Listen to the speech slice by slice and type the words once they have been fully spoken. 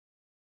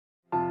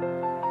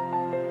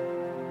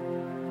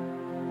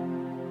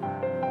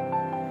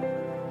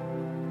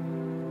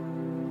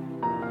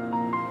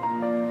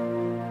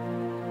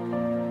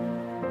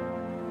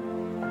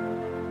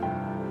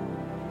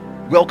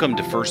Welcome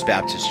to First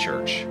Baptist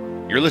Church.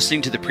 You're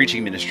listening to the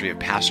preaching ministry of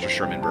Pastor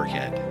Sherman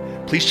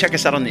Burkhead. Please check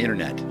us out on the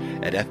internet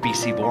at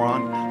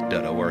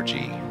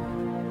fbcboron.org.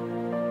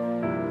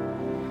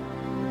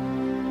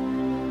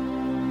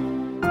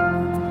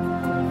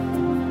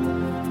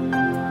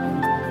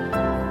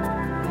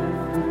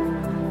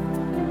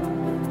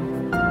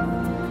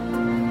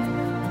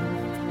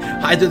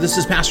 Hi there, this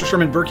is Pastor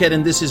Sherman Burkhead,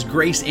 and this is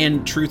Grace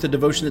and Truth, a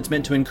devotion that's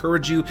meant to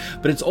encourage you,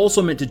 but it's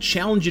also meant to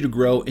challenge you to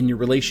grow in your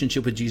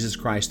relationship with Jesus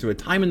Christ through a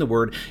time in the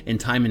Word and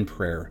time in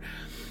prayer.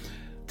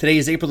 Today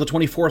is April the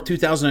 24th,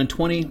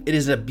 2020. It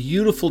is a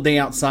beautiful day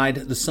outside.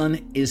 The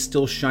sun is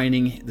still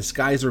shining. The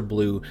skies are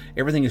blue.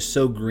 Everything is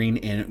so green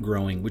and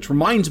growing, which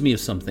reminds me of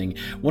something.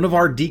 One of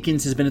our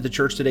deacons has been at the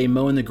church today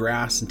mowing the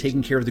grass and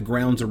taking care of the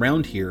grounds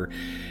around here.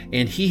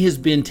 And he has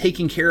been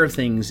taking care of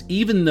things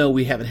even though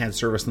we haven't had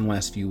service in the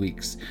last few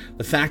weeks.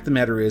 The fact of the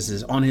matter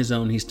is on his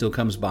own, he still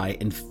comes by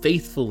and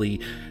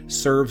faithfully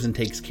serves and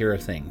takes care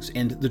of things.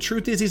 And the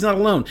truth is, he's not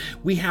alone.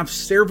 We have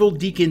several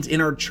deacons in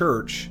our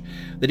church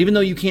that even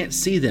though you can't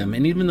see them,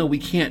 and even though we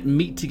can't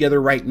meet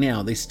together right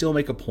now, they still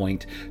make a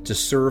point to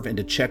serve and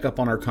to check up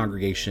on our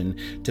congregation,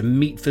 to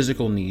meet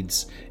physical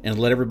needs, and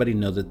let everybody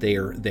know that they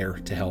are there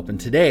to help. And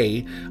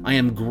today, I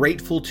am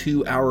grateful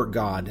to our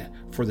God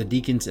for the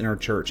deacons in our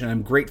church, and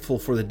I'm grateful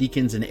for the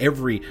deacons in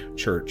every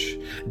church.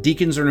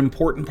 Deacons are an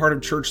important part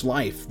of church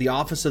life. The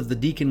office of the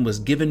deacon was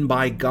given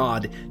by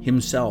God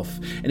himself,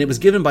 and it was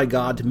given by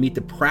God to meet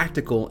the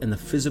practical and the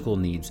physical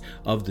needs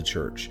of the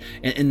church.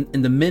 And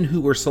the men who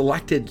were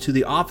selected to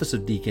the office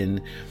of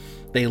deacon,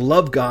 they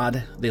love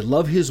God, they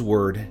love His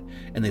Word,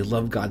 and they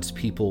love God's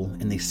people,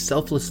 and they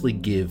selflessly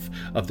give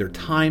of their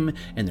time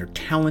and their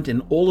talent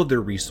and all of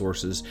their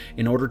resources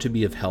in order to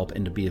be of help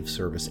and to be of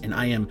service. And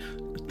I am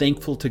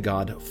thankful to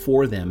God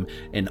for them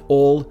and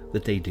all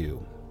that they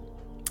do.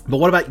 But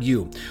what about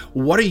you?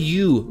 What are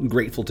you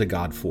grateful to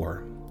God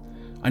for?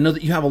 I know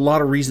that you have a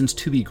lot of reasons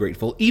to be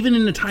grateful. Even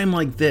in a time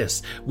like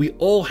this, we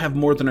all have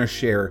more than our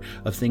share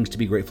of things to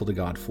be grateful to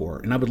God for.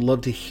 And I would love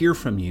to hear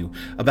from you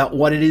about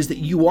what it is that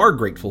you are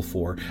grateful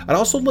for. I'd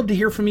also love to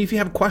hear from you if you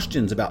have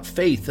questions about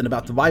faith and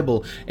about the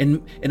Bible.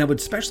 And I would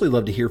especially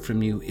love to hear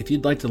from you if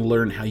you'd like to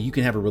learn how you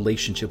can have a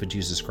relationship with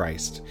Jesus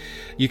Christ.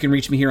 You can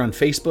reach me here on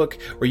Facebook,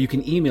 or you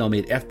can email me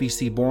at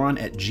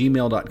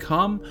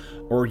fbcboron@gmail.com,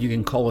 or you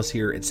can call us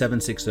here at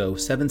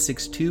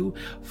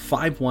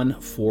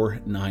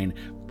 760-762-5149.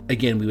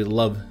 Again, we would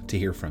love to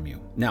hear from you.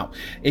 Now,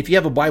 if you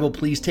have a Bible,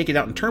 please take it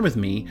out and turn with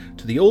me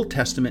to the Old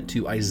Testament,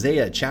 to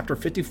Isaiah chapter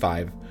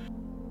 55,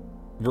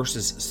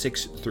 verses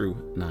 6 through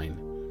 9.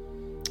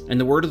 And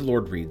the word of the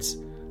Lord reads,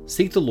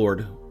 "Seek the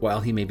Lord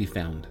while he may be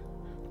found.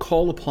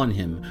 Call upon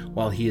him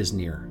while he is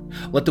near.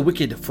 Let the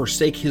wicked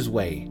forsake his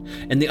way,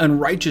 and the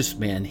unrighteous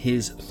man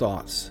his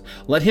thoughts.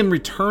 Let him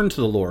return to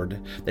the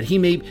Lord, that he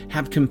may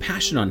have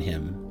compassion on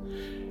him,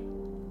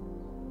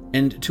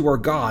 and to our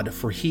God,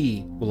 for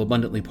he will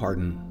abundantly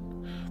pardon.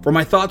 For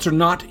my thoughts are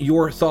not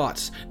your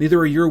thoughts, neither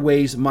are your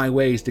ways my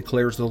ways,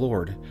 declares the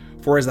Lord.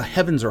 For as the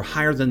heavens are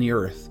higher than the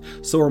earth,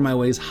 so are my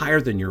ways higher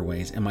than your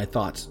ways, and my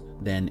thoughts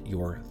than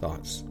your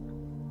thoughts."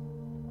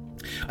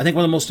 I think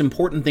one of the most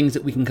important things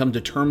that we can come to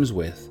terms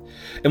with,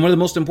 and one of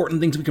the most important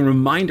things we can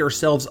remind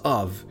ourselves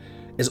of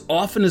as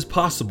often as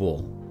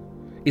possible,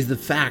 is the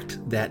fact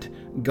that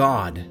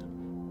God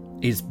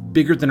is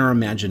bigger than our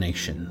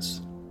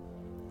imaginations.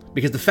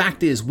 Because the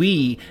fact is,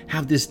 we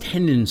have this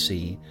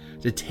tendency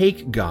to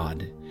take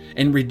God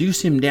and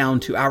reduce him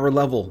down to our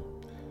level.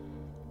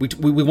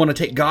 We want to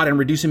take God and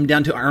reduce him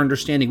down to our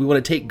understanding. We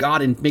want to take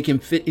God and make him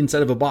fit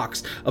inside of a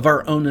box of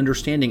our own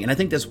understanding. And I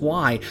think that's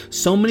why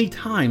so many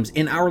times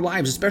in our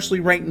lives, especially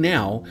right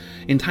now,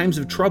 in times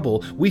of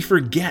trouble, we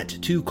forget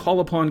to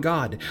call upon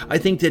God. I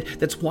think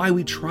that's why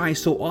we try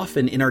so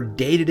often in our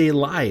day-to-day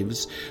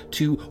lives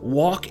to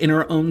walk in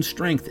our own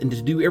strength and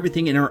to do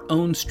everything in our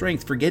own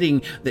strength,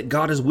 forgetting that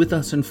God is with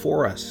us and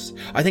for us.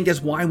 I think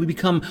that's why we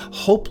become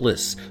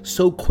hopeless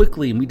so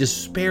quickly and we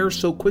despair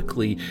so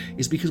quickly,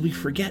 is because we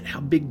forget how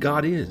big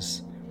God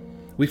is.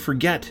 We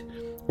forget,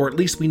 or at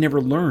least we never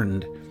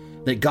learned,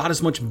 that God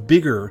is much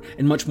bigger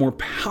and much more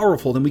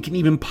powerful than we can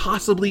even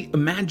possibly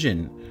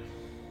imagine.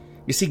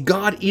 You see,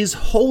 God is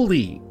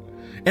holy.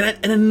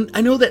 And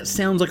I know that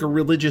sounds like a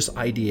religious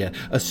idea,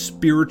 a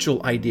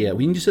spiritual idea.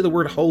 When you say the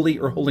word holy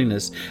or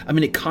holiness, I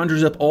mean, it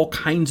conjures up all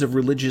kinds of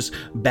religious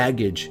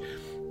baggage.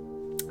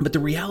 But the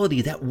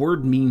reality, that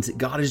word means that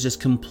God is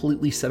just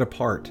completely set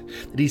apart,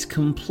 that he's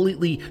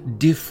completely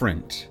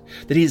different,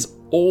 that he is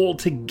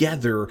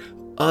altogether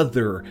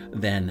other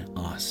than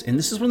us. And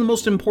this is one of the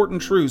most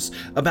important truths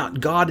about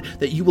God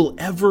that you will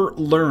ever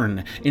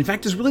learn. In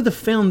fact, it's really the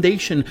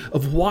foundation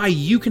of why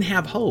you can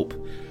have hope.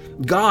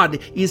 God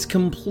is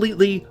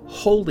completely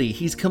holy.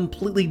 He's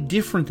completely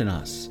different than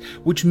us,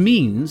 which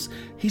means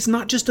he's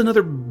not just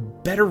another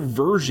better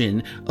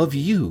version of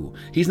you.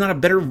 He's not a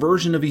better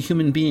version of a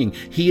human being.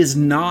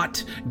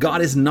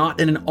 God is not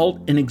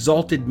an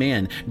exalted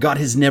man. God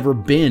has never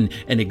been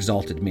an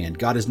exalted man.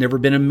 God has never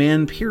been a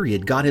man,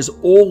 period. God has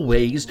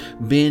always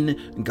been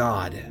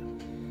God.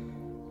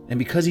 And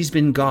because he's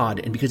been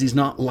God, and because he's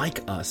not like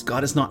us,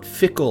 God is not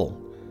fickle.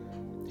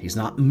 He's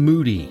not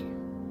moody.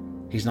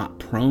 He's not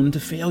prone to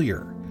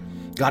failure.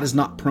 God is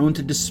not prone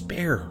to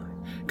despair.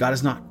 God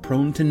is not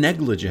prone to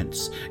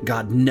negligence.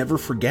 God never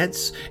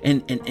forgets,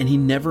 and he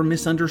never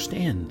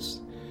misunderstands.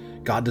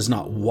 God does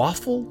not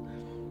waffle,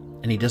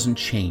 and he doesn't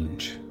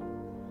change.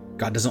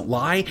 God doesn't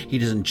lie, he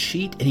doesn't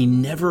cheat, and he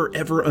never,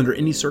 ever, under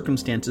any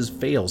circumstances,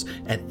 fails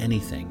at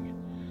anything.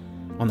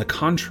 On the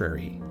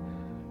contrary,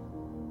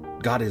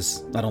 God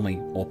is not only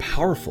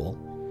all-powerful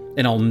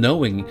and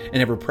all-knowing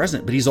and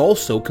ever-present, but he's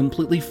also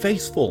completely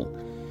faithful.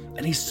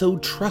 And he's so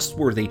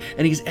trustworthy,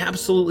 and he's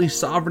absolutely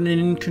sovereign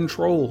and in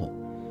control.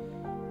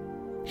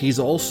 He's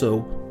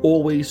also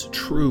always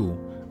true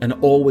and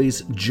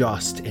always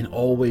just and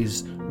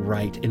always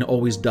right and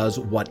always does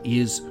what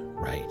is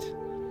right.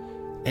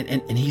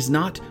 And he's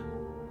not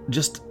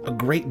just a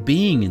great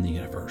being in the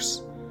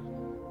universe.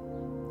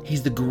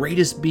 He's the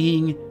greatest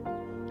being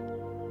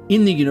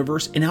in the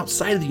universe and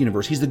outside of the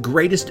universe. He's the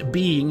greatest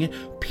being,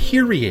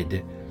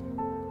 period.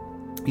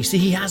 You see,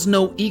 he has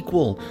no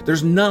equal.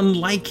 There's none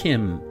like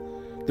him.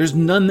 There's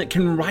none that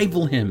can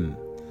rival him.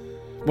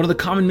 One of the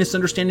common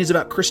misunderstandings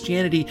about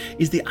Christianity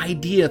is the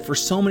idea for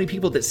so many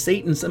people that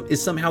Satan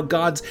is somehow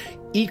God's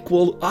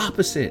equal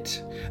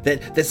opposite.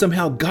 That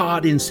somehow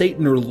God and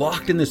Satan are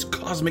locked in this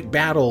cosmic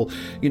battle,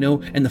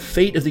 and the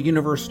fate of the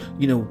universe,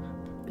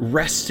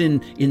 rests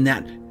in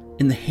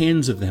the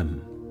hands of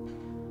them.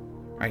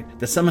 Right?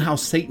 That somehow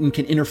Satan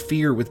can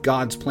interfere with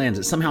God's plans.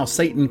 That somehow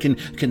Satan can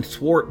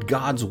thwart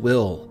God's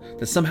will.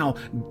 That somehow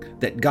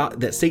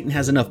that Satan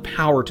has enough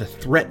power to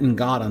threaten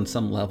God on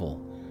some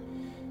level.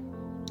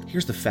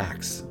 Here's the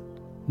facts.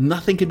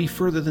 Nothing can be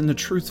further than the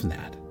truth from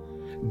that.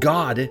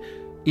 God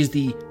is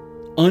the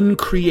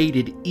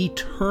uncreated,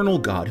 eternal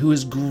God who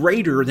is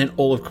greater than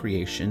all of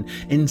creation,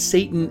 and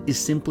Satan is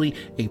simply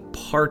a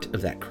part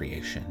of that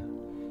creation.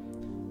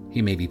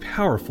 He may be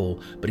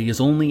powerful, but he is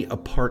only a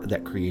part of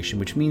that creation,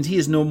 which means he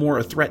is no more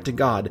a threat to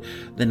God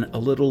than a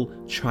little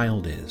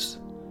child is.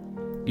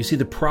 You see,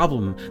 the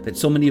problem that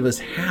so many of us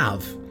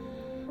have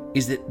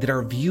is that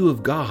our view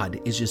of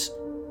God is just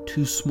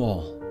too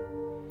small.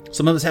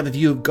 Some of us have a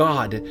view of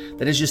God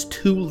that is just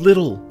too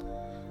little.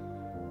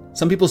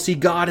 Some people see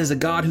God as a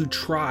God who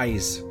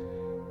tries,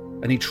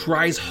 and he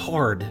tries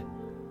hard,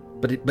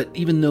 but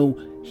even though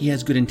he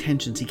has good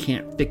intentions, he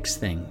can't fix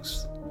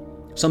things.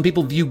 Some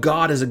people view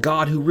God as a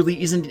God who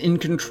really isn't in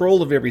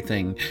control of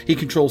everything. He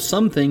controls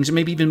some things, or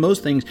maybe even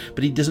most things,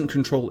 but he doesn't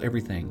control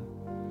everything.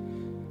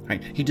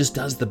 Right? He just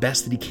does the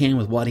best that he can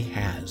with what he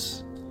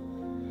has.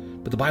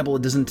 But the Bible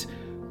doesn't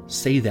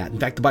say that. In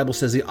fact, the Bible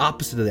says the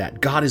opposite of that.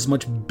 God is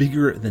much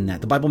bigger than that.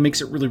 The Bible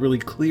makes it really, really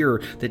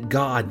clear that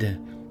God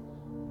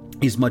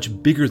is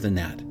much bigger than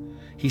that.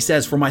 He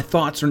says, "For my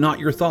thoughts are not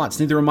your thoughts,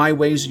 neither are my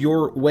ways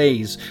your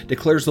ways,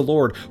 declares the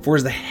Lord. For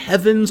as the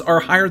heavens are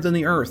higher than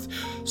the earth,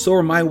 so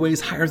are my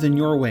ways higher than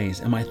your ways,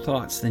 and my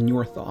thoughts than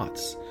your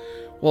thoughts."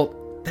 Well,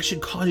 that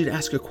should cause you to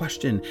ask a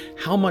question.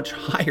 How much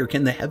higher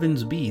can the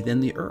heavens be than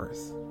the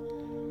earth?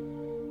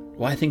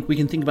 Well, I think we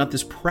can think about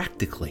this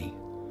practically.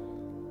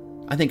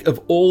 I think of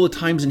all the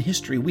times in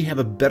history, we have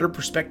a better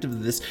perspective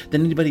of this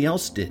than anybody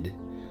else did.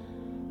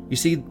 You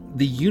see,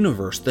 the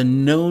universe, the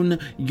known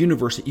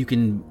universe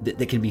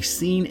that can be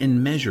seen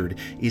and measured,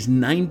 is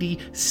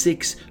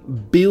 96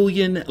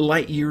 billion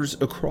light years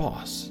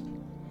across.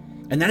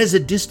 And that is a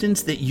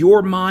distance that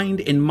your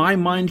mind and my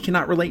mind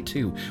cannot relate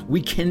to. We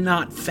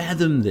cannot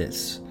fathom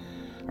this.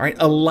 All right,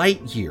 a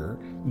light year,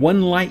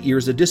 1 light year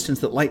is a distance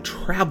that light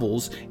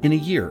travels in a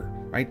year.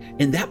 Right?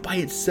 And that by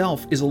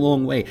itself is a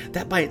long way.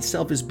 That by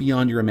itself is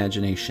beyond your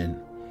imagination.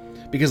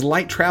 Because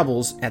light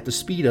travels at the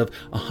speed of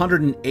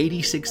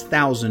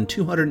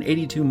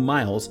 186,282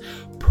 miles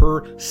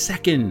per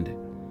second.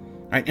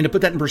 Right? And to put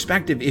that in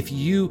perspective, if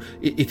you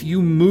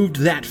moved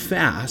that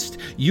fast,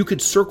 you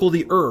could circle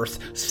the earth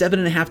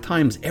 7.5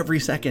 times every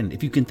second,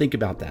 if you can think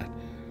about that.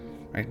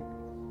 Right?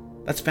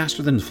 That's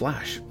faster than the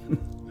Flash.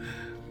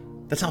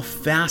 That's how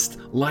fast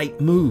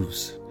light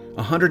moves.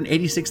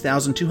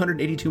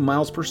 186,282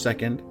 miles per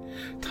second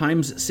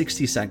times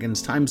 60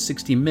 seconds times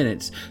 60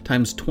 minutes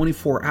times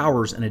 24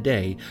 hours in a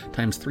day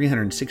times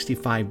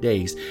 365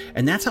 days.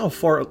 And that's how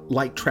far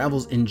light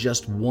travels in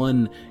just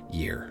 1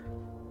 year.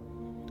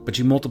 But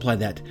you multiply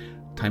that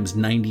times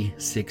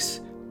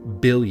 96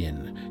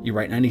 billion. You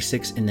write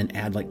 96 and then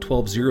add like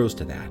 12 zeros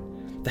to that.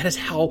 That's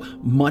how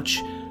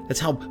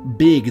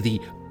big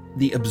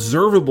the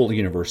observable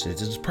universe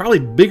is. It's probably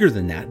bigger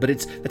than that, but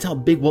that's how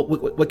big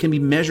what can be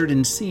measured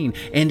and seen.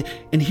 And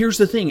here's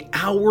the thing: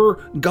 our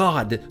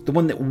God, the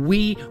one that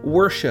we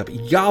worship,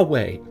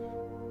 Yahweh,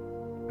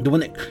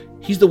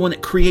 He's the one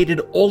that created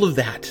all of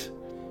that.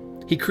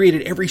 He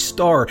created every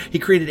star. He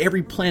created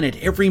every planet,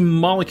 every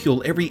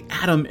molecule, every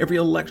atom, every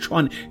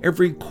electron,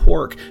 every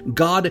quark.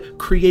 God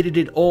created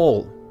it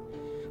all.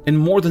 And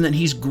more than that,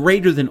 he's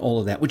greater than all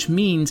of that, which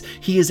means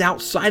he is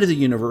outside of the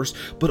universe,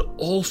 but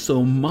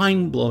also,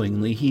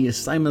 mind-blowingly, he is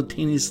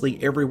simultaneously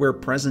everywhere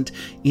present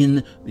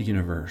in the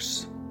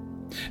universe.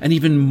 And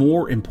even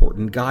more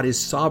important, God is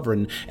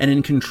sovereign and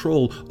in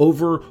control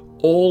over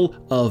all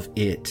of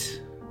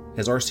it.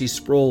 As R.C.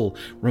 Sproul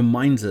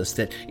reminds us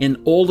that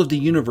in all of the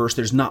universe,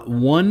 there's not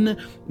one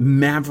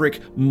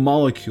maverick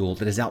molecule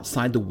that is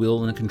outside the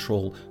will and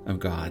control of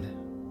God.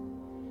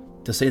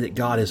 To say that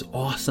God is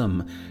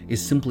awesome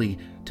is simply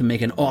to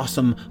make an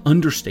awesome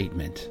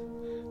understatement.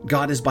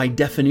 God is by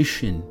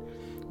definition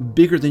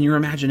bigger than your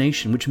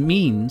imagination, which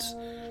means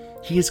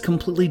He is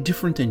completely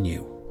different than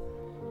you.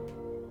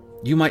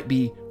 You might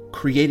be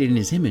created in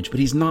His image,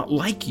 but He's not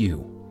like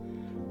you,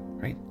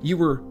 right? You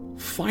were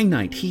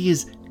finite. He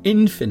is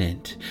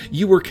infinite.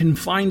 You were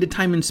confined to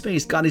time and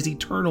space. God is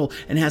eternal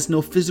and has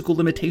no physical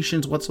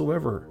limitations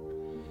whatsoever.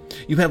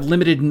 You have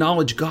limited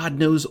knowledge. God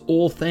knows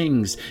all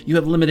things. You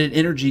have limited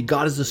energy.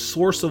 God is the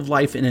source of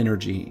life and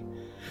energy.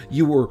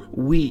 You were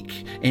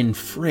weak and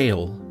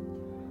frail,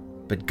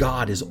 but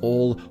God is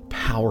all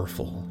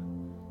powerful.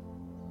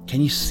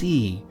 Can you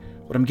see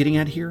what I'm getting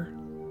at here?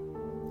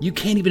 You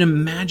can't even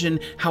imagine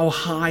how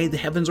high the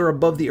heavens are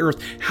above the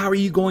earth. How are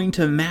you going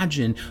to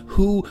imagine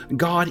who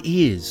God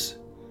is?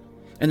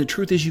 And the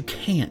truth is, you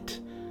can't.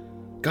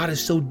 God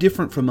is so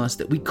different from us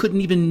that we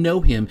couldn't even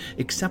know Him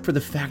except for the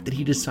fact that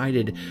He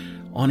decided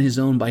on His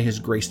own by His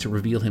grace to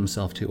reveal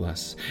Himself to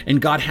us. And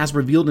God has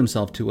revealed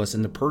Himself to us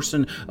in the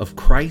person of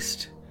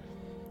Christ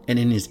and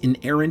in His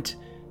inerrant,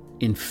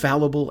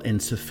 infallible,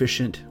 and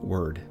sufficient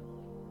Word.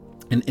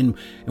 And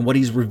what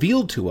He's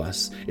revealed to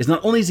us is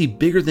not only is He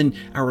bigger than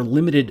our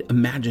limited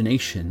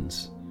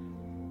imaginations,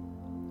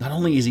 not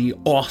only is He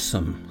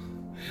awesome,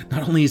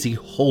 not only is He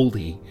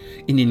holy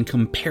and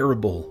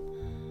incomparable,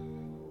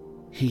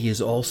 He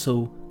is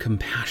also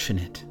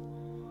compassionate.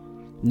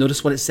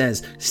 Notice what it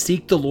says: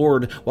 seek the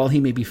Lord while He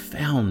may be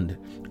found.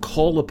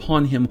 Call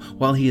upon Him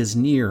while He is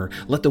near.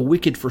 Let the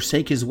wicked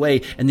forsake his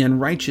way, and the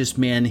unrighteous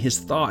man his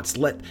thoughts.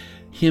 Let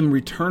him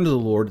return to the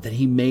Lord, that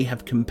He may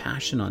have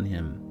compassion on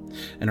him.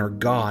 And to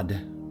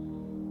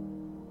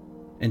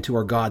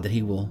our God, that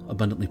He will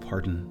abundantly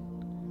pardon.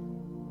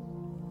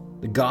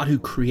 The God who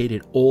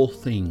created all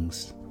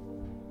things,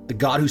 the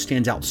God who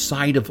stands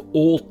outside of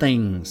all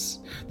things,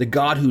 the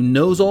God who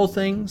knows all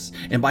things,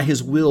 and by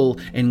His will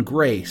and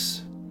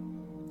grace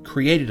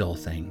created all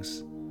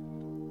things,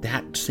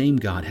 that same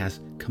God has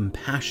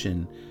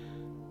compassion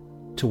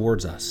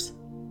towards us.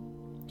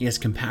 He has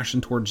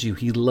compassion towards you.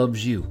 He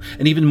loves you.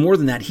 And even more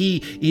than that, He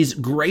is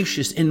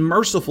gracious and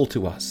merciful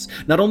to us.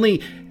 Not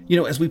only,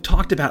 as we've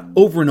talked about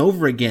over and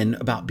over again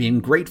about being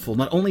grateful,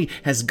 not only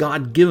has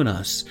God given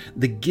us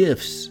the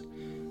gifts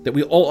that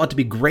we all ought to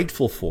be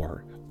grateful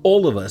for,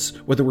 all of us,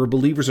 whether we're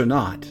believers or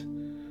not,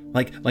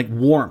 like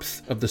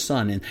warmth of the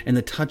sun and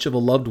the touch of a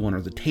loved one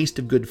or the taste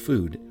of good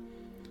food.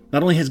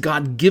 Not only has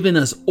God given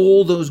us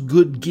all those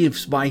good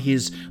gifts by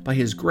His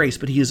grace,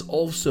 but He has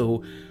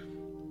also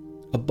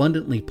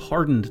abundantly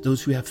pardoned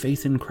those who have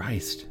faith in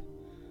Christ.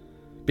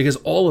 Because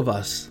all of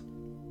us,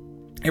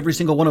 every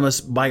single one of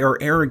us, by our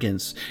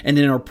arrogance and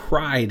in our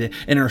pride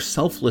and our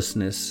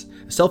selfishness,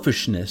 have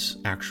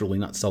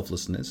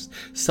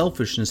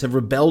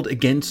rebelled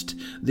against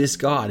this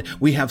God.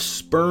 We have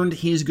spurned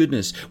His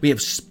goodness. We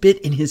have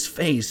spit in His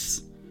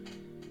face.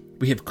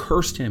 We have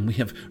cursed Him. We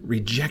have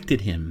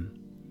rejected Him.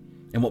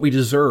 And what we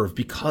deserve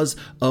because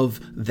of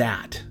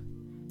that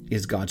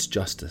is God's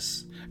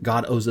justice.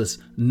 God owes us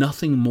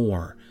nothing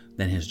more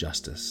than His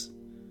justice.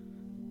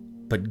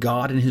 But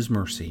God in His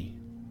mercy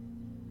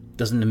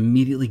doesn't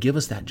immediately give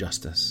us that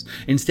justice.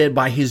 Instead,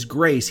 by His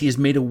grace, He has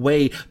made a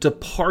way to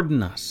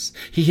pardon us.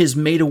 He has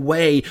made a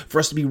way for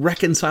us to be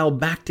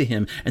reconciled back to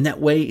Him. And that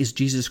way is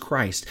Jesus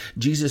Christ.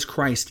 Jesus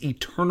Christ,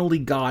 eternally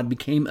God,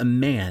 became a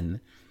man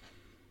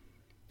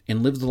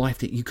and lived the life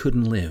that you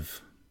couldn't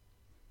live,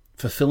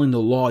 fulfilling the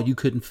law you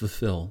couldn't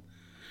fulfill,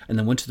 and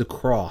then went to the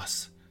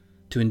cross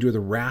to endure the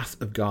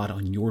wrath of God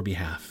on your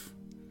behalf.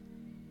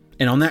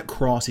 And on that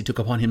cross, He took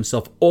upon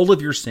Himself all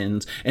of your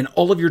sins and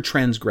all of your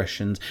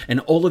transgressions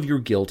and all of your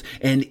guilt.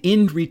 And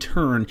in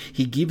return,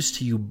 He gives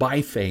to you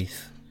by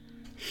faith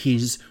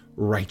His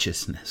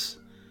righteousness,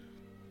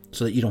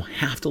 so that you don't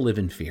have to live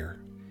in fear.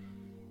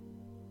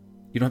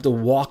 You don't have to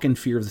walk in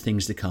fear of the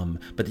things to come,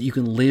 but that you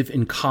can live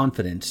in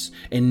confidence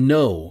and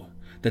know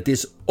that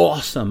this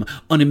awesome,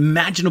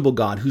 unimaginable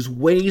God, whose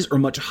ways are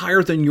much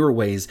higher than your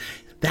ways,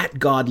 that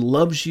God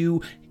loves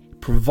you,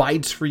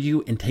 provides for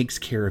you, and takes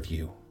care of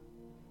you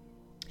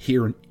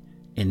here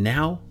and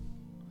now,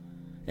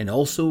 and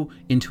also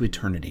into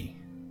eternity.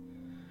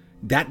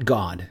 That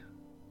God,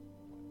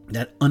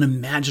 that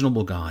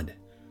unimaginable God,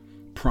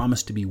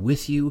 promised to be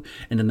with you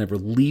and to never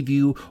leave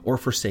you or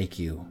forsake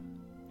you,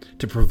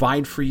 to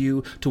provide for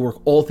you, to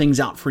work all things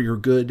out for your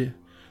good,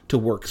 to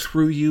work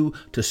through you,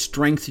 to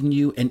strengthen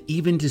you, and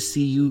even to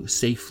see you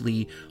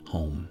safely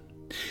home.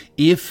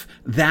 If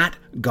that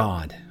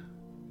God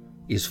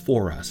is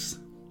for us,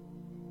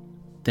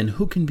 then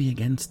who can be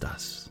against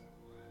us?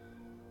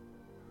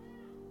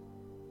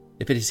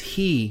 If it is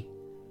He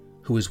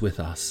who is with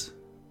us,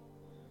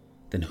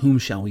 then whom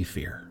shall we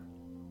fear?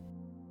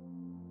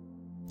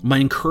 My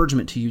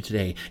encouragement to you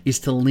today is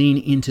to lean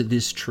into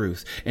this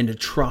truth and to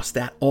trust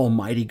that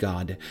Almighty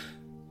God,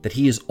 that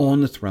He is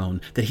on the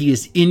throne, that He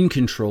is in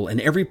control,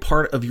 and every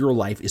part of your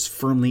life is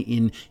firmly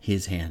in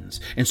His hands.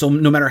 And so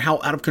no matter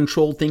how out of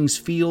control things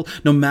feel,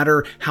 no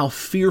matter how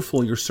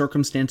fearful your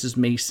circumstances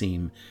may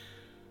seem,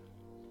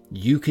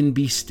 you can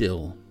be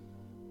still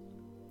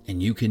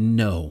and you can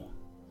know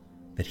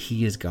that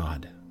He is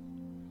God,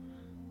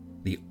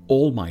 the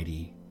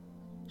Almighty,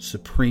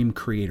 Supreme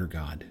Creator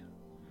God,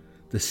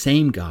 the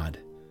same God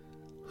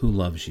who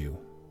loves you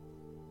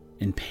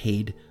and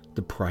paid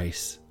the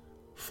price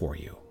for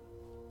you.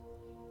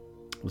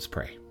 Let's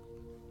pray.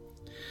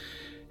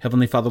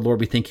 Heavenly Father, Lord,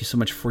 we thank you so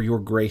much for your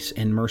grace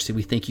and mercy.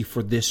 We thank you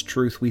for this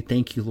truth. We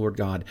thank you, Lord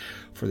God,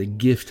 for the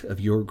gift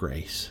of your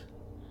grace.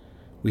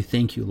 We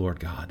thank you, Lord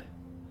God,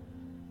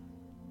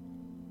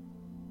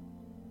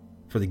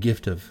 for the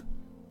gift of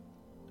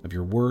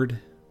your word,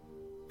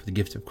 for the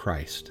gift of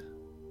Christ.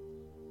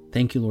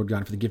 Thank you, Lord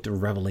God, for the gift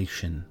of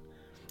revelation.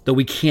 Though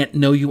we can't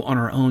know you on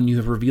our own, you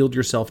have revealed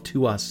yourself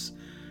to us.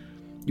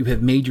 You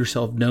have made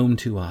yourself known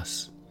to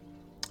us.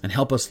 And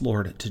help us,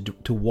 Lord,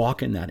 to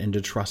walk in that and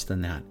to trust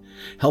in that.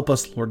 Help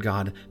us, Lord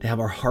God, to have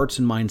our hearts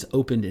and minds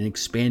opened and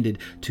expanded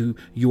to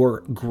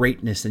your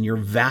greatness and your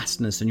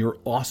vastness and your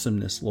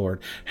awesomeness,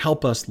 Lord.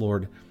 Help us,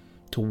 Lord,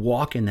 to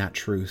walk in that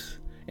truth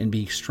and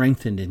be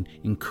strengthened and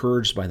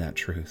encouraged by that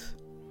truth.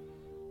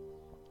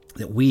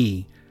 That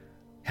we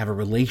have a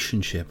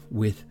relationship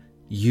with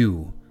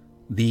you,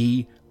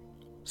 the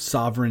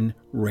sovereign,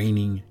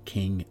 reigning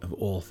King of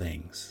all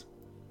things.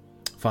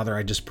 Father,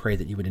 I just pray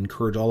that you would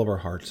encourage all of our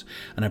hearts.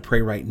 And I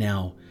pray right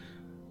now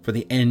for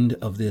the end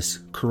of this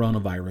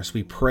coronavirus.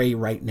 We pray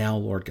right now,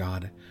 Lord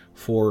God,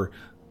 for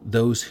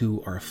those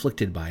who are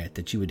afflicted by it,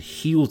 that you would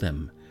heal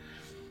them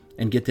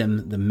and get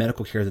them the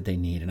medical care that they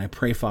need. And I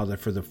pray, Father,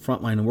 for the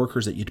frontline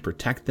workers, that you'd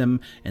protect them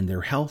and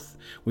their health.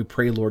 We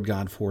pray, Lord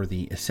God, for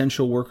the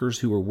essential workers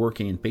who are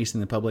working and facing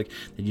the public,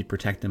 that you'd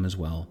protect them as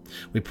well.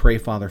 We pray,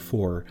 Father,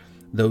 for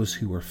those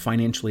who are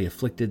financially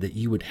afflicted, that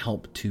you would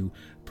help to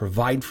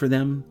provide for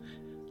them,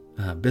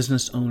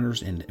 business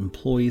owners and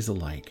employees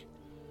alike.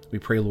 We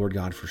pray, Lord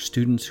God, for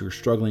students who are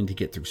struggling to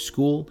get through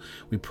school.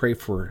 We pray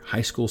for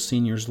high school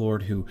seniors,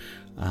 Lord, who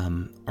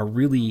are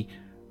really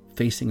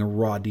facing a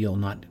raw deal,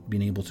 not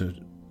being able to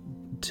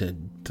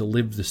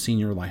live the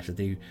senior life that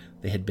they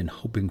had been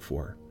hoping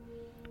for.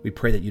 We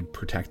pray that you'd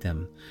protect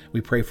them.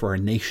 We pray for our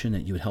nation,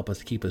 that you would help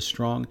us keep us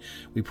strong.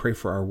 We pray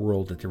for our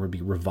world, that there would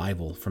be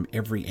revival from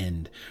every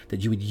end,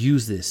 that you would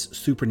use this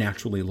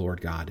supernaturally,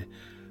 Lord God,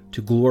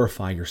 to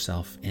glorify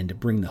yourself and to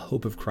bring the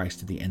hope of Christ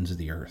to the ends of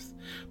the earth.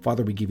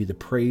 Father, we give you the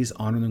praise,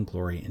 honor, and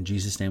glory. In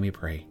Jesus' name we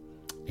pray.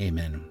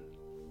 Amen.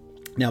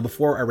 Now,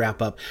 before I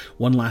wrap up,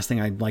 one last thing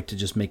I'd like to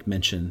just make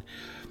mention.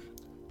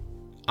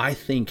 I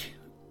think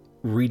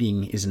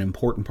reading is an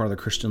important part of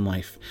the Christian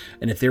life.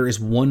 And if there is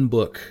one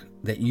book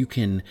that you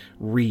can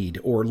read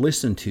or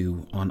listen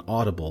to on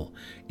Audible,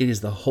 it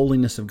is The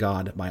Holiness of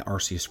God by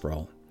R.C.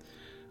 Sproul.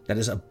 That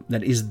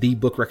is the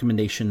book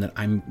recommendation that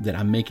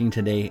I'm making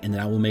today, and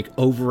that I will make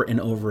over and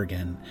over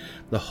again.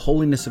 The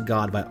Holiness of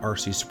God by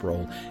R.C.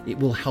 Sproul. It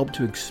will help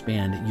to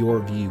expand your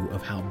view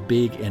of how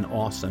big and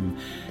awesome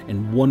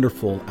and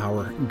wonderful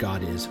our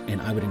God is, and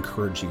I would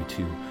encourage you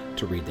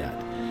to read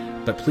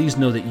that. But please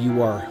know that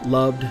you are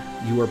loved,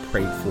 you are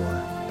prayed for,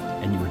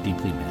 and you are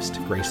deeply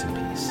missed. Grace and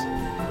peace.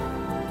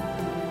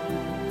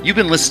 You've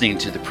been listening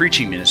to the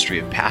preaching ministry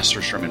of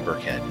Pastor Sherman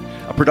Burkhead,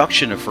 a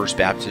production of First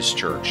Baptist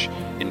Church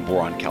in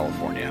Boron,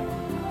 California.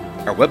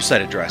 Our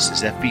website address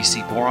is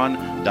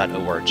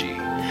fbcboron.org.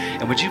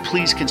 And would you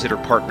please consider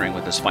partnering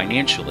with us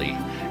financially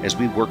as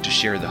we work to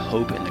share the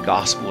hope and the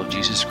gospel of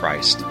Jesus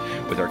Christ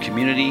with our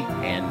community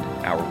and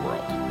our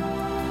world.